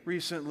meeting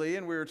recently,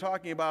 and we were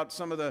talking about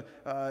some of the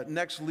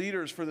next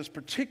leaders for this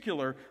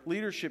particular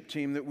leadership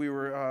team that we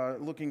were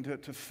looking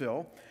to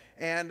fill.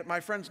 And my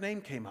friend's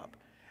name came up.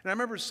 And I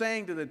remember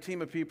saying to the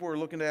team of people who are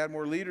looking to add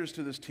more leaders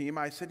to this team,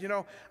 I said, you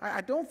know,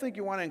 I don't think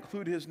you want to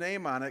include his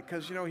name on it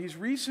because, you know, he's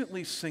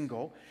recently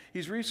single,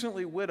 he's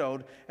recently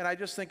widowed, and I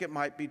just think it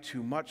might be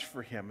too much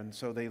for him. And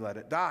so they let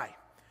it die.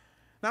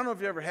 Now, I don't know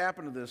if you ever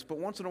happened to this, but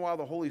once in a while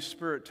the Holy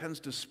Spirit tends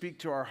to speak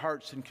to our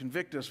hearts and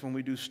convict us when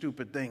we do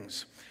stupid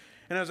things.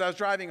 And as I was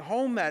driving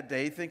home that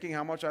day, thinking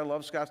how much I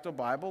love Scottsdale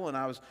Bible, and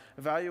I was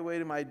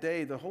evaluating my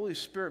day, the Holy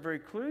Spirit very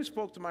clearly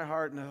spoke to my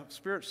heart, and the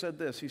Spirit said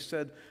this. He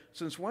said,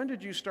 since when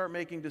did you start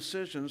making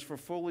decisions for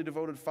fully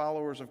devoted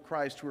followers of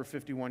Christ who are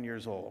 51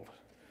 years old?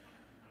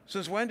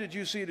 Since when did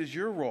you see it as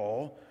your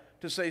role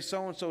to say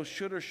so-and-so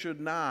should or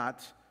should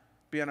not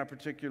be on a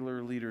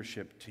particular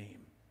leadership team?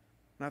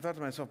 And I thought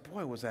to myself,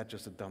 boy, was that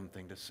just a dumb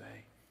thing to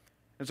say.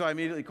 And so I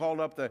immediately called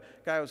up the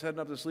guy who was heading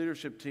up this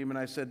leadership team, and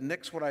I said,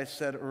 nix what I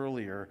said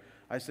earlier.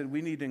 I said,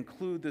 we need to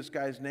include this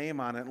guy's name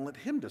on it and let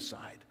him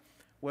decide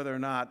whether or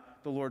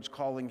not the Lord's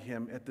calling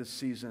him at this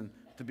season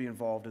to be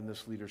involved in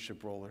this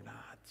leadership role or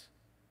not.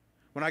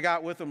 When I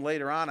got with him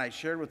later on, I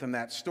shared with him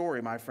that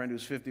story, my friend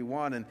who's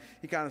 51, and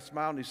he kind of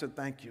smiled and he said,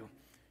 thank you.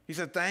 He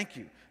said, thank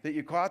you that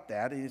you caught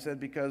that. And he said,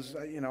 because,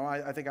 you know,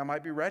 I think I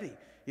might be ready,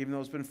 even though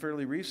it's been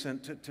fairly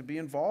recent, to be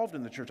involved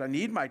in the church. I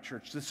need my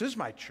church. This is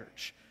my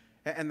church.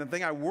 And the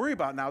thing I worry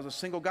about now as a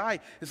single guy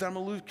is that I'm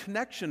going to lose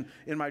connection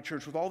in my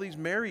church with all these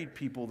married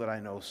people that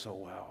I know so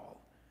well.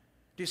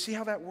 Do you see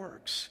how that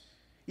works?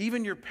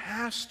 Even your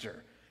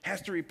pastor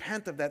has to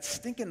repent of that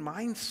stinking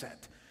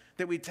mindset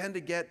that we tend to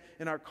get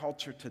in our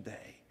culture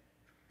today.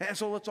 And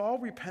so let's all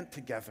repent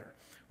together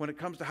when it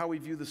comes to how we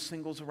view the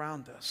singles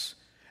around us.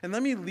 And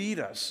let me leave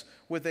us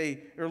with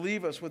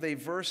a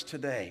verse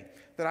today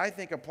that I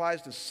think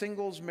applies to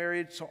singles,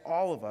 married, to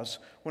all of us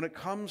when it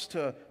comes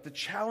to the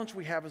challenge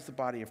we have as the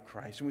body of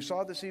Christ. And we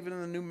saw this even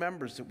in the new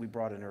members that we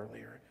brought in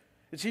earlier.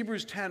 It's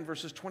Hebrews 10,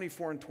 verses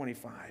 24 and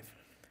 25.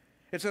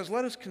 It says,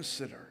 "Let us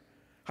consider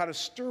how to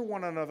stir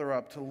one another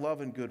up to love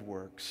and good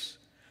works,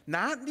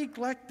 not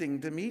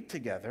neglecting to meet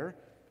together,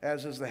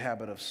 as is the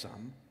habit of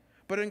some,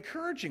 but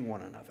encouraging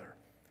one another,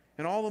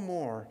 and all the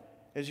more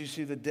as you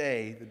see the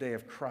day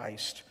of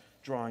Christ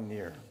drawing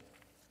near."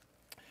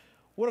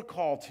 What a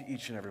call to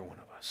each and every one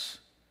of us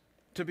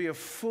to be a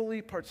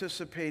fully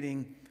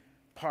participating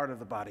part of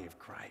the body of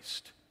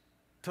Christ,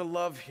 to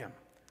love him,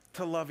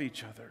 to love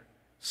each other,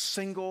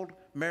 singled,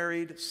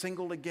 married,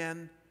 singled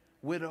again,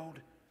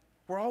 widowed.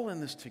 We're all in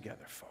this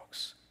together,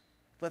 folks.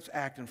 Let's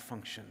act and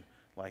function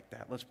like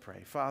that. Let's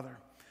pray. Father,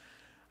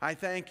 I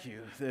thank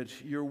you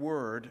that your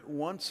word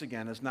once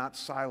again is not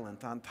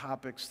silent on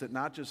topics that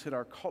not just hit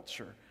our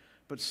culture,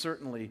 but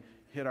certainly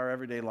hit our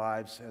everyday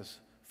lives as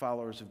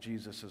followers of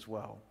Jesus as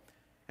well.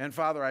 And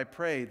Father, I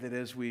pray that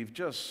as we've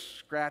just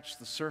scratched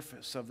the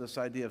surface of this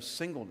idea of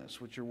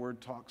singleness, which your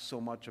word talks so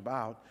much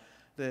about,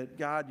 that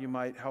God, you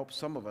might help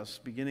some of us,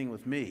 beginning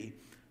with me,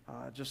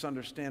 just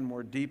understand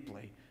more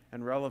deeply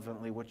and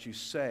relevantly what you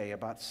say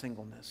about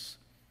singleness.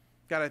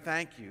 God, I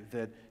thank you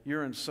that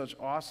you're in such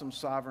awesome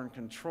sovereign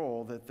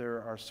control that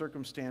there are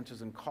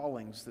circumstances and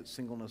callings that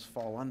singleness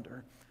fall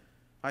under.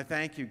 I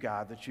thank you,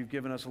 God, that you've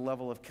given us a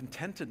level of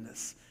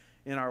contentedness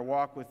in our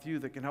walk with you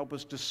that can help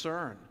us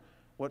discern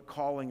what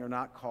calling or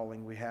not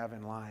calling we have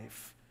in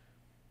life.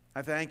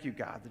 I thank you,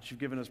 God, that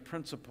you've given us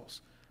principles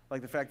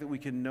like the fact that we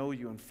can know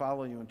you and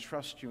follow you and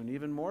trust you, and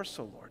even more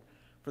so, Lord,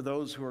 for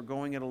those who are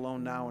going it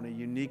alone now in a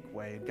unique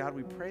way. And God,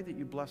 we pray that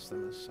you bless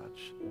them as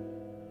such.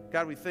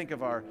 God, we think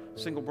of our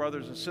single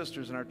brothers and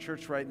sisters in our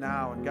church right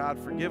now, and God,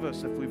 forgive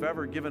us if we've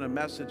ever given a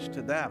message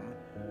to them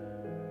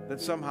that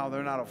somehow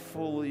they're not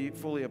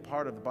fully a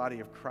part of the body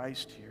of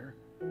Christ here.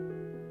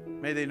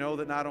 May they know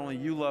that not only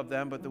you love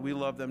them, but that we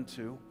love them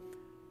too,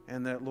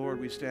 and that, Lord,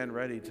 we stand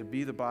ready to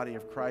be the body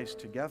of Christ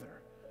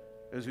together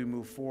as we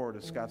move forward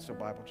at Scottsdale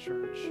Bible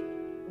Church.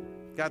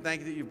 God,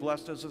 thank you that you've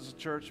blessed us as a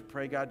church. I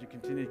pray, God, you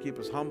continue to keep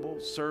us humble,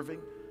 serving,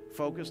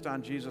 focused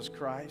on Jesus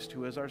Christ,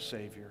 who is our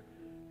Savior,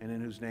 and in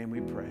whose name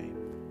we pray.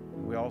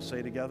 We all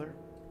say together,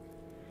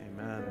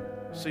 amen.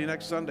 See you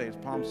next Sunday. It's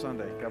Palm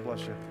Sunday. God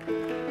bless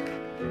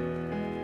you.